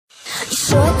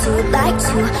Sure to like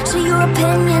to share your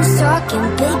opinions, talking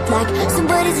big like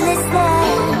somebody's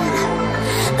listening.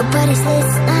 Nobody's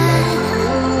listening.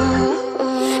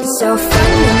 It's so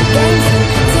fun when the games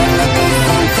till it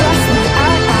isn't. Trust me,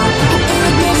 out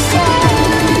ignition.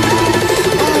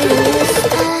 Are you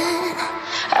listening?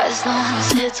 As long as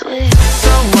it's with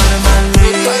someone in my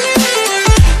league.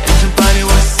 And your body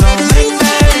was so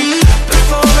magnetic.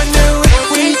 Before I knew it,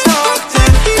 we talked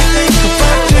and think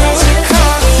about just a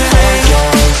cocktail.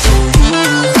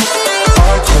 I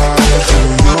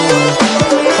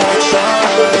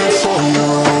cried for you.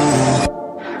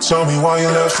 Tell me why you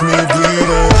left me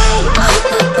bleeding.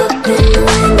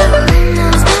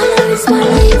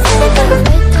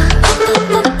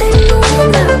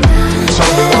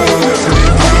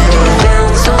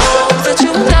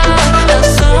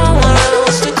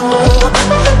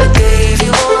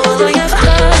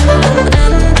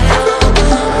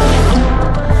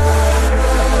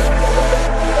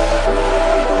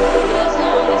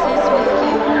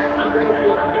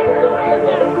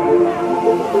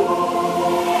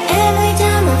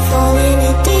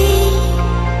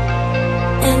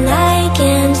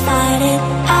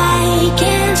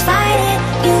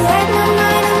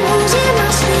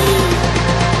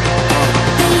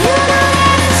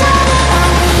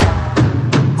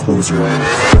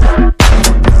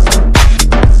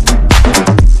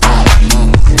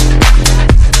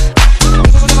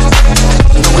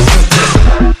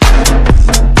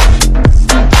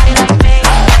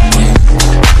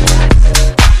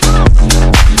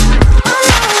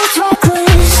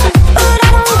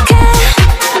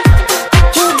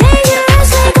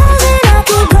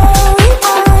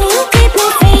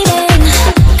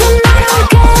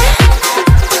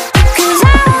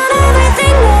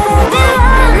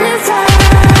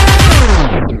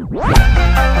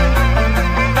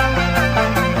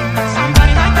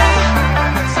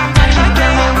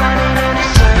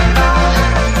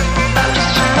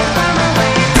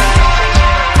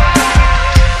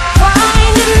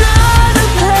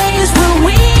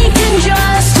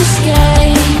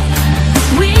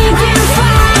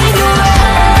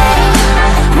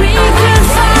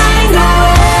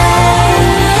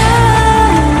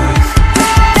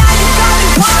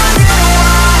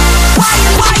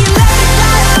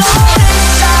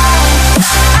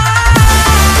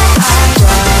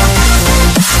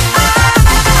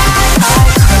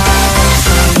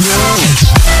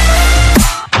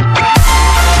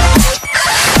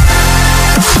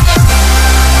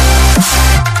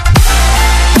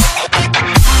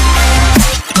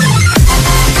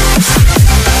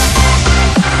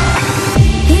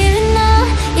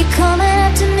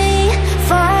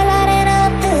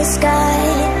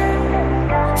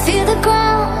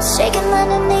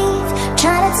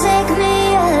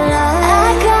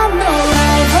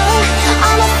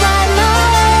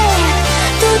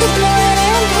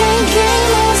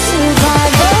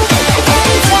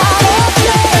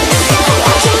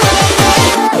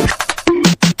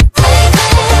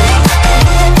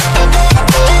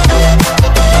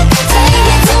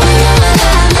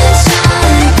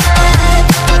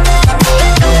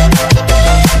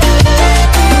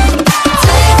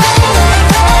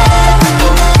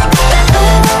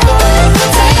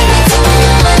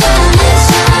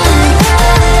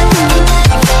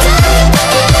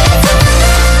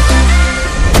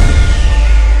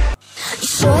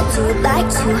 Like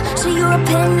to share your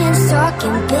opinions,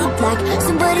 talking big like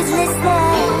somebody's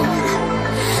listening.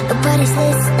 Nobody's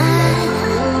listening.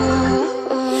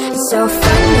 It's so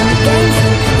fun when the games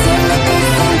till it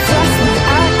isn't. Trust me,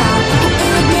 out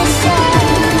ignition.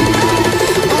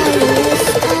 Are you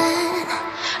listening?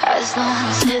 As long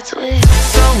as it's with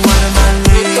someone in my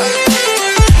league.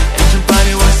 And your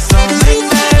body was so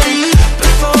magnetic.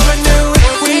 Before I knew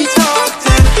it, we talked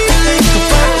and think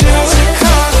about just a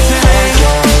cocktail.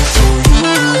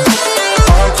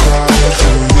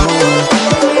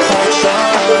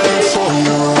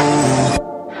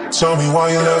 Tell me why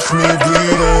you left me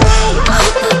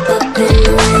bleeding.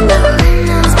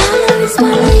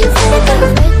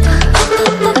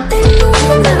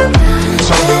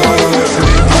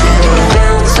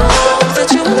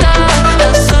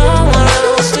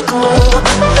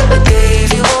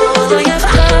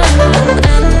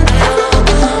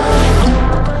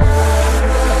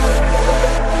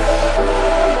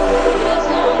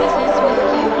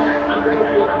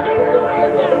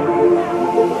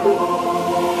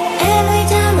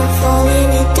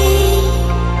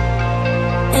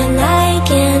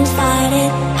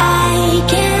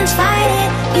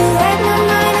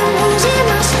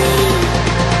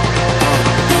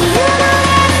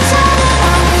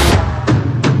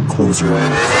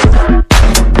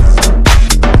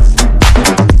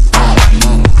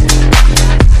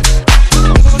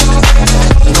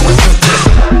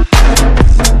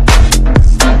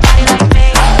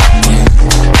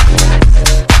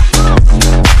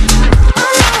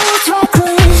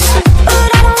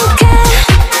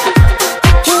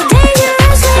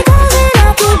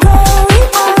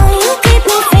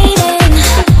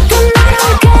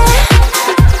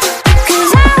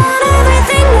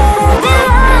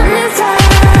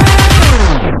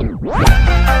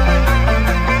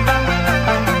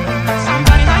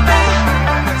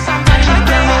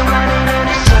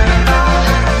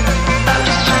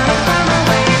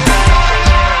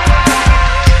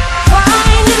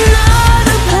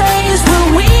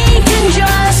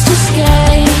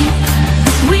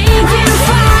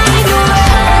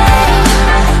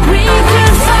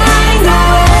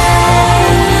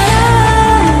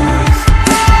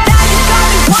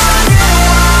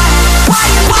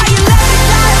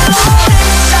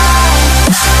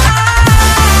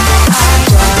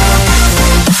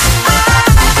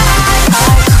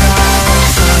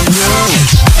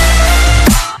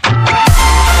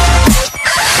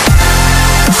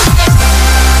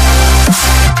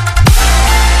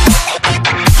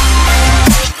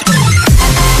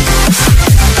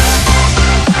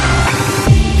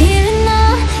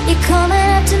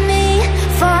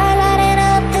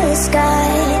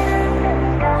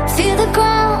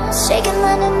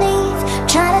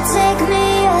 take me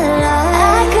alive.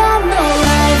 I got no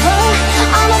rival,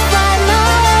 I'ma find my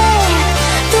way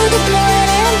through the blood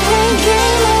and pain,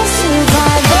 game of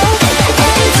survival.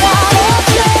 Any time or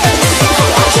place,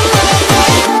 watch your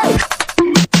mind.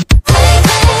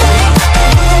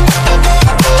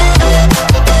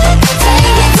 Take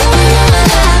me to another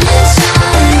dimension.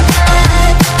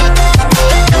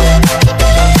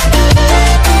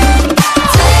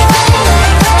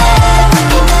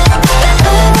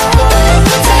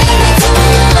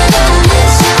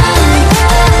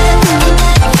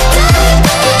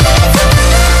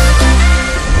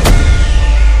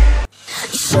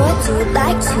 Sure to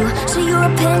like to share your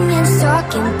opinions,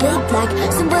 talking big like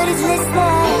somebody's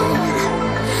listening.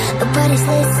 Nobody's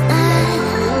listening.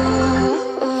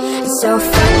 It's so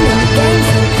fun and games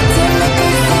till it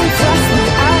isn't. Trust me,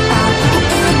 I'll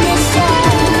be ignition.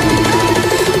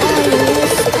 Are you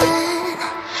listening?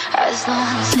 As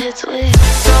long as it's with.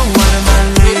 So what am I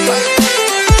late?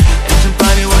 If your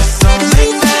body was so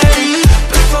like me,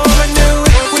 before I knew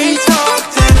it, we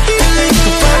talked and think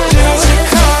about you and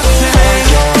cocktail.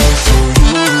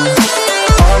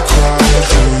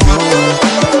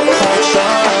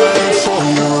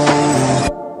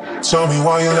 Tell me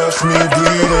why you left me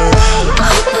bleeding.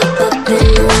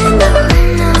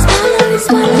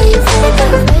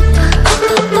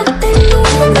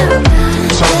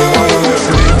 Tell me why you left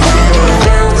me bleeding.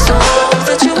 Down so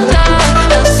that you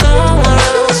died, had somewhere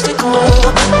else to go.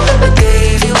 I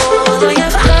gave you all I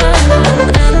ever had,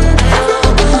 and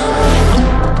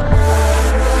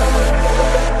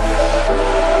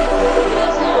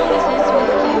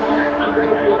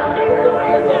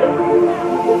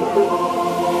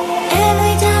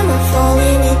Every time I fall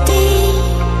in it deep,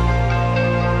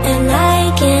 and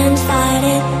I can't fight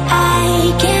it,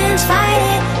 I can't fight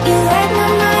it. You hurt my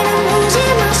mind, I'm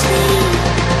losing my sleep.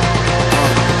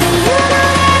 And you know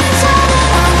that it's all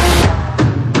about me.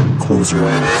 Close your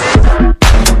eyes.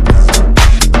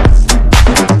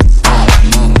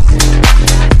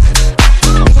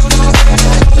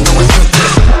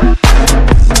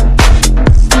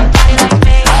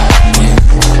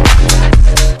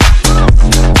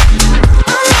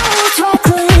 It's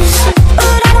reckless,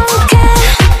 but I don't care.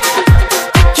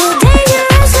 You're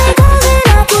dangerous like gold and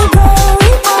I keep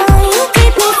going on. You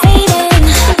keep me fading,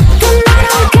 and I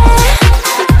don't care.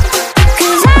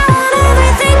 'Cause I want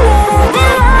everything that I've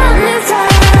been wanting for.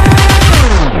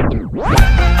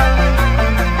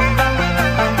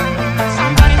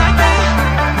 somebody like that,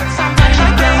 somebody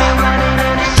like that. I'm running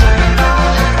in a circle.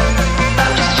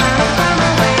 I'm just trying to find my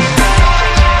way back.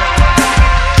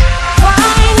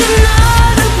 Find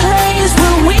another place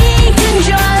where we can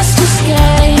just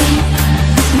escape.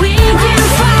 We can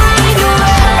find a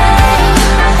way.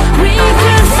 We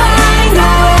can find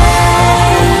a way.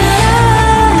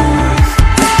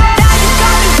 Now you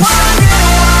got me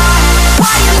wondering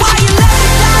why you left me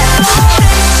that alone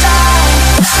inside.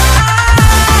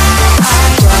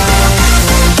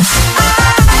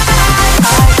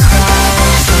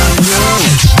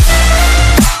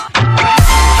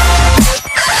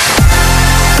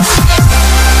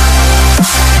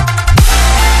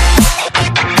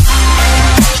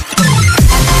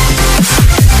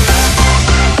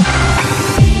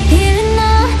 Here and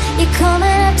now, you're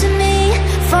coming up to me,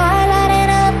 fire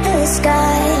lighting up the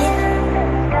sky.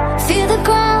 Feel the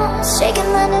ground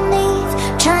shaking underneath,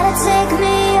 trying to take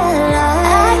me alive.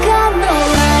 I got no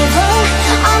rival,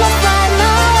 I'ma find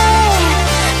my way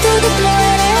through the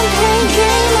blood and pain,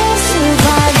 game of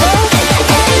survival.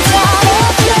 Any time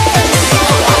or place,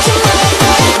 watch your mind.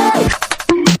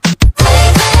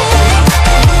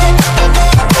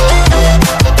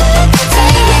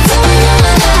 Take me to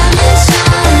another dimension.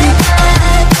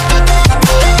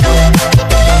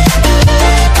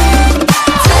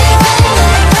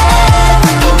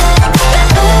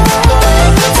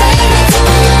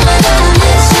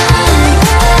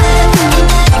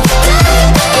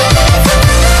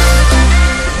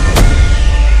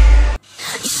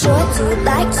 Sure to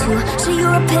like to share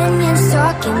your opinions,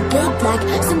 talking big like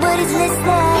somebody's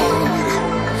listening.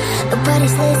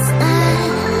 Nobody's listening.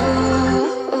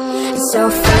 It's so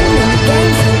fun and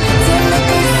games till it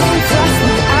isn't. Trust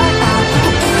me, I'll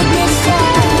be ignition.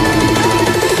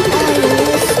 Are you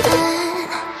listening?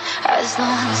 As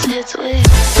long as it's with.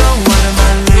 So what am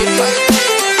I late?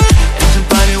 If your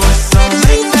body was so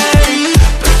like me,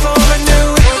 before I knew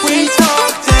it, we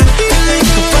talked and think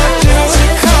about you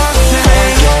and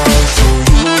cocktail.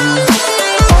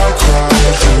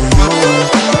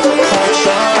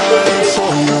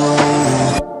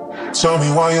 Tell me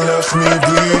why you left me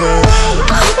bleeding.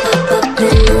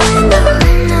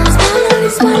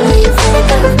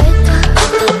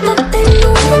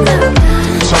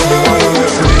 Tell me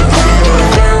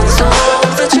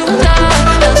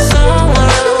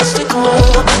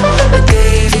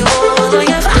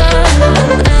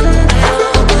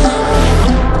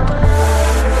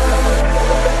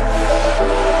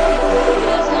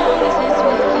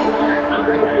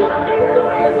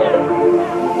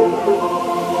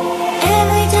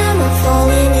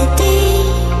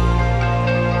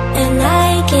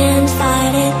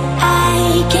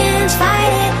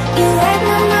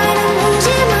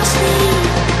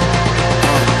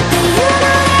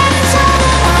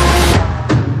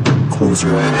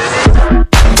Close your eyes.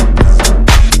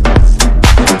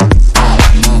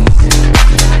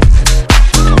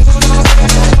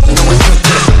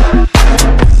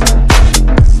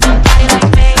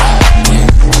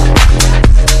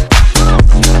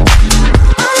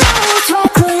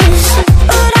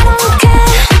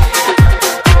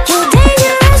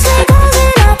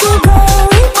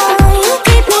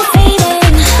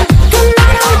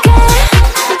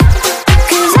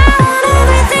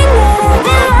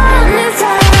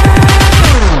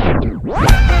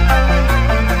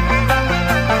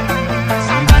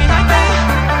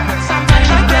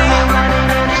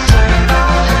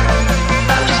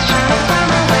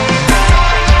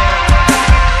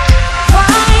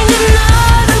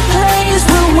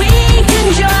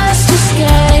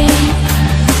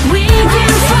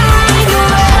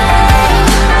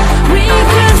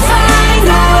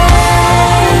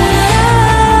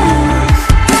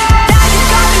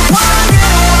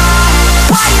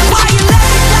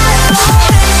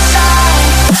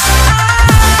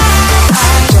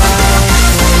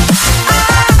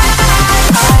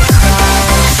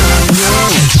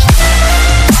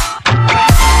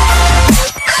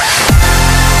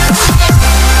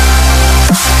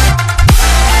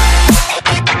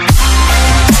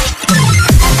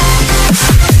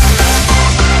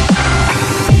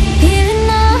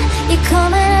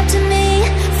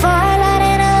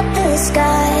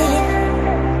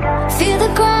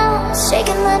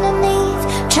 Shaking underneath,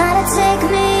 trying to take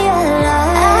me alive.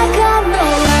 I got no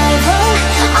rival,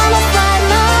 I'ma find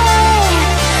my way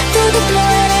through the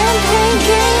blood and pain,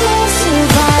 game of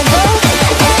survival.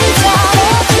 Any time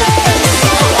or place,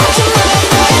 watching my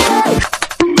life.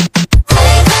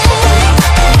 Take me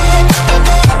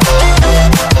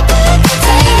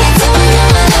to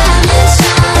another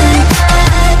dimension.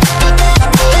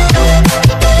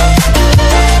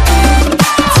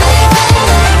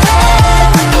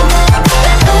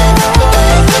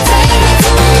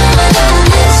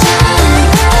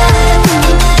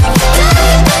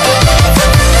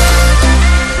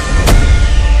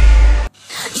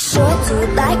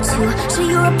 Like to share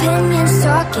your opinions,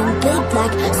 talking big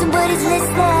like somebody's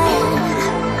listening.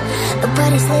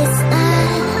 Nobody's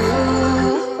listening.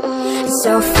 It's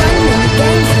so fun and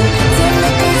games until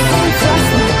it isn't. Trust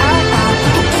me, I'll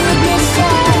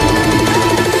ignition.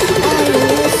 Are you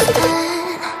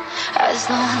listening? As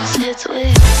long as it's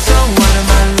with. So what am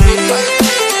I leaving?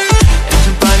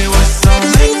 Everybody was so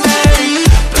magnetic.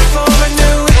 Before I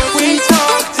knew it, we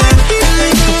talked and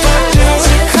think about just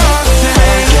a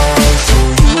cocktail.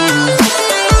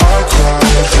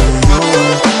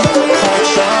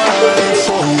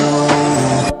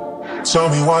 Tell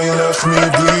me why you left me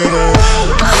bleeding.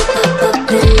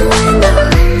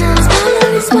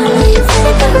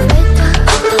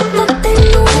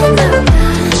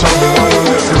 Tell me why you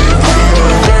left me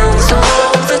bleeding. So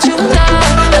hope that you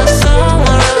died, have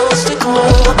somewhere else to go.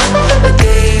 I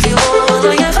gave you all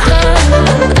I have had,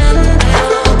 and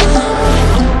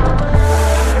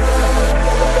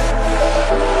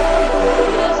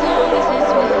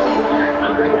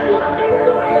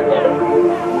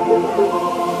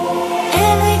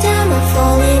Every time I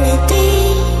fall in it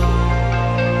deep,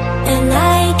 and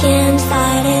I can't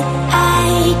fight it,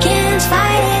 I can't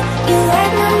fight it. You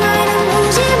hurt my mind, I'm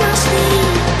losing my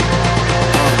sleep.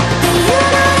 And you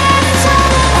know that it's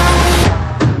all about me.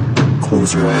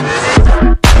 close your eyes.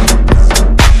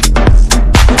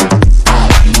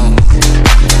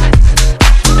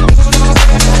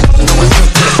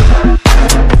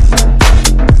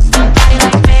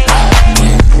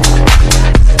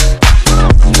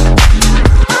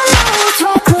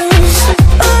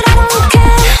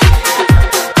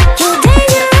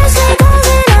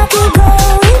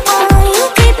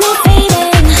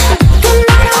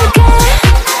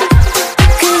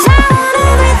 Cause I want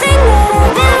everything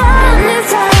that I've been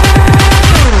wanting.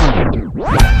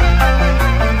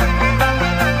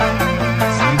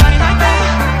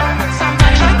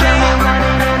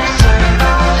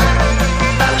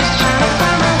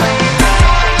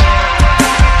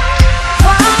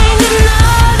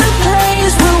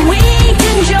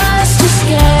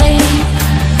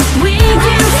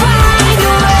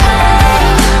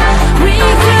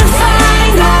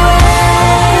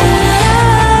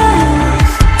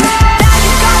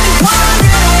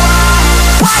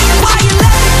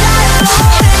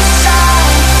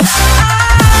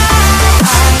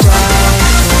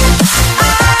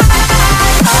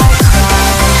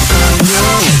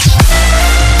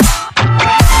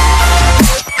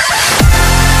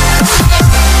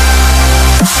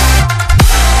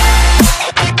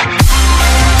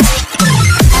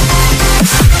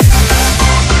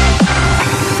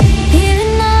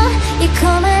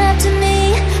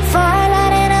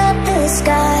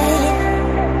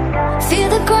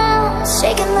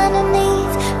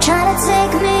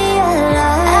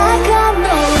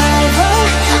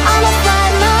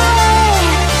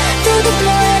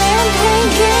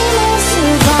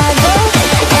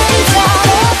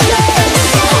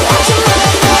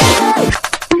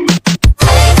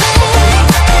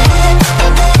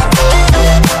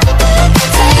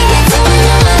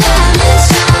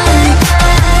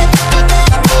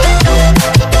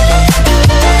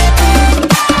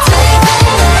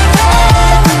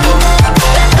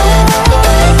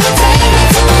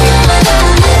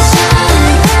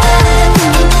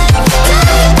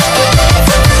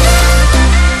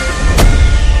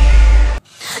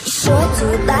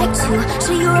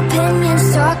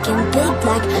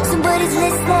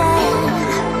 Somebody's listening.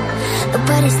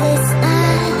 Nobody's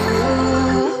listening.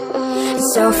 It's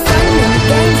so fun and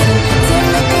games until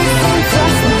the distance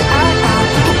draws me out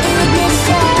in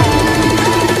ignition.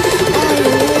 Are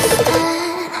you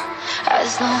listening?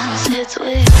 As long as it's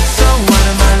with you. So what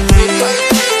am I leaving?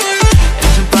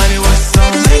 Everybody was so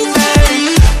like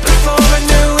me. Before I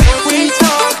knew it, we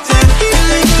talked and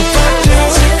the budget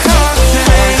was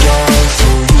costing.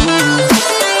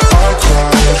 I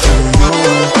cried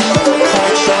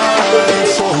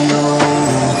for you.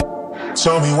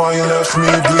 Tell me why you left me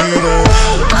bleeding.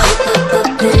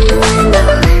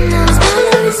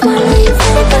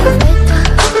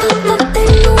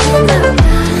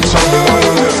 Tell me why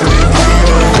you left me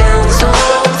bleeding. Down so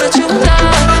low that you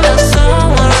died, have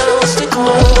somewhere else to go.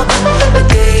 I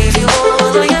gave you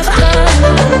all I ever had,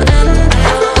 and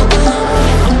now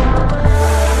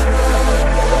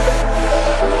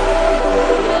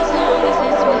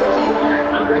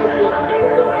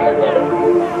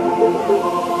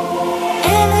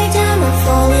Every time I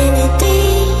fall in it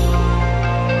deep,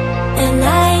 and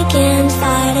I can't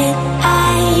fight it,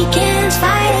 I can't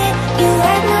fight it. You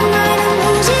hurt my mind, I'm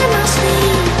losing my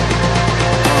sleep.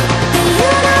 But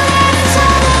you know that it's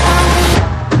all on me.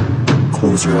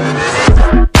 Close your eyes.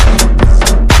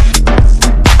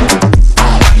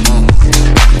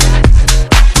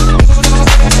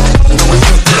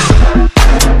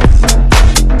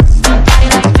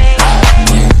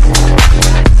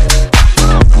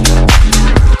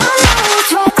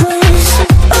 It's reckless,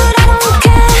 but I don't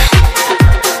care.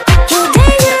 You're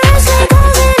dangerous like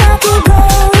holes and I'll keep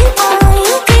going on.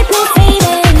 You keep me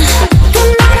fading,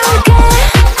 and I don't care.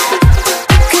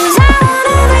 'Cause I want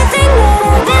everything that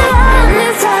I've been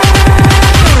wanting for.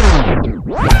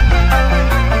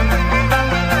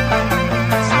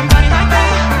 somebody like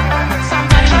that,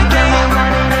 somebody like that. I'm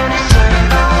running in a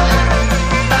circle.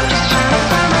 I'm just trying to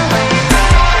find my way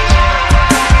back.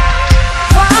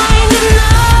 Find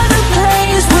another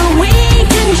place where we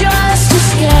can just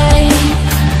escape.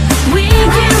 We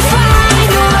can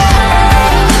find a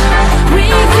way. We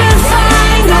can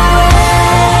find a way.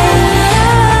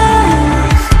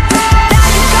 Now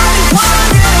you got me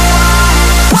wondering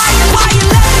why you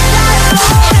let me die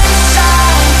alone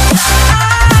inside.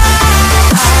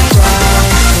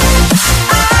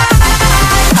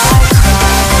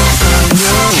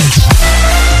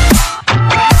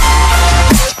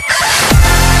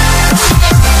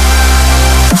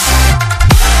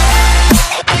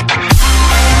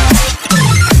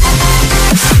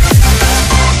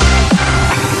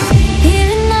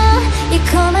 Even now, you're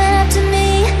coming up to me,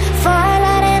 fire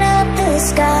lighting up the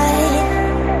sky.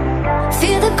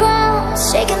 Feel the ground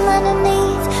shaking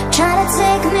underneath, trying to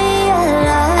take me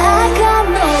alive. I got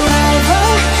no rival,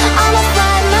 I'ma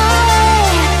find my way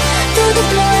through the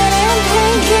blood and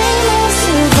pain, game of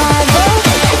survival.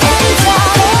 Any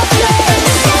time or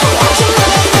place, watching my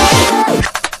life.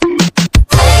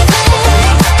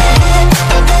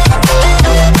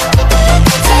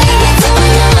 Take me to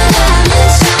another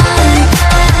dimension.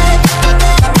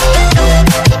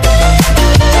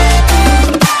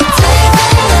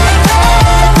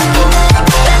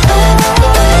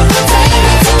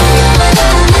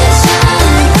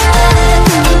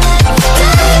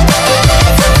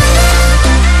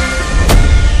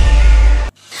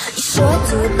 Sure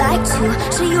to like to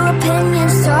share your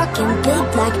opinions, talking big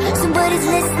like somebody's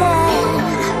listening.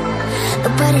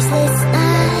 Nobody's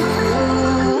listening.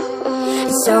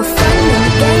 It's so fun and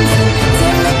games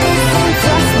until the distance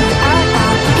draws me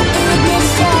out in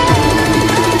ignition.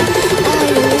 Are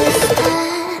you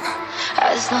listening?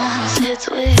 As long as it's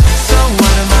with you. So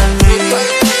what am I leaving?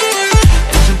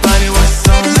 Everybody was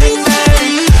so like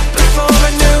me. Before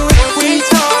I knew it, we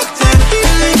talked and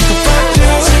the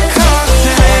budget was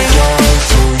costing.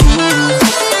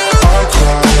 I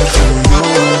cried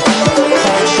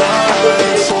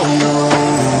for you.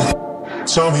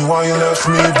 Tell me why you left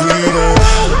me bleeding.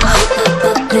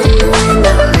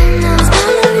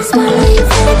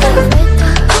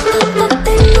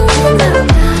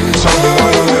 Tell me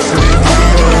why you left me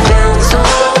bleeding. Down so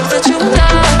low that you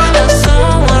died, have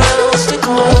somewhere else to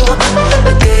go.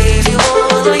 I gave you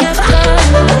all I ever had,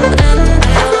 and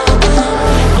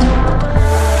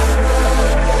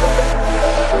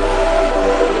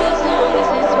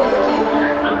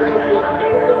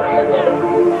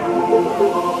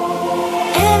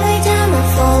Every time I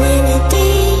fall in it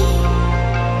deep,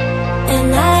 and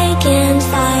I can't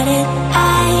fight it,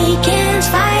 I can't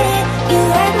fight it. You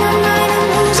hurt my mind, I'm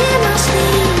losing my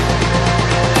sleep.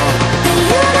 But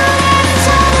you know that it's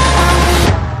all on me.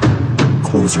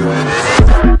 Close your eyes.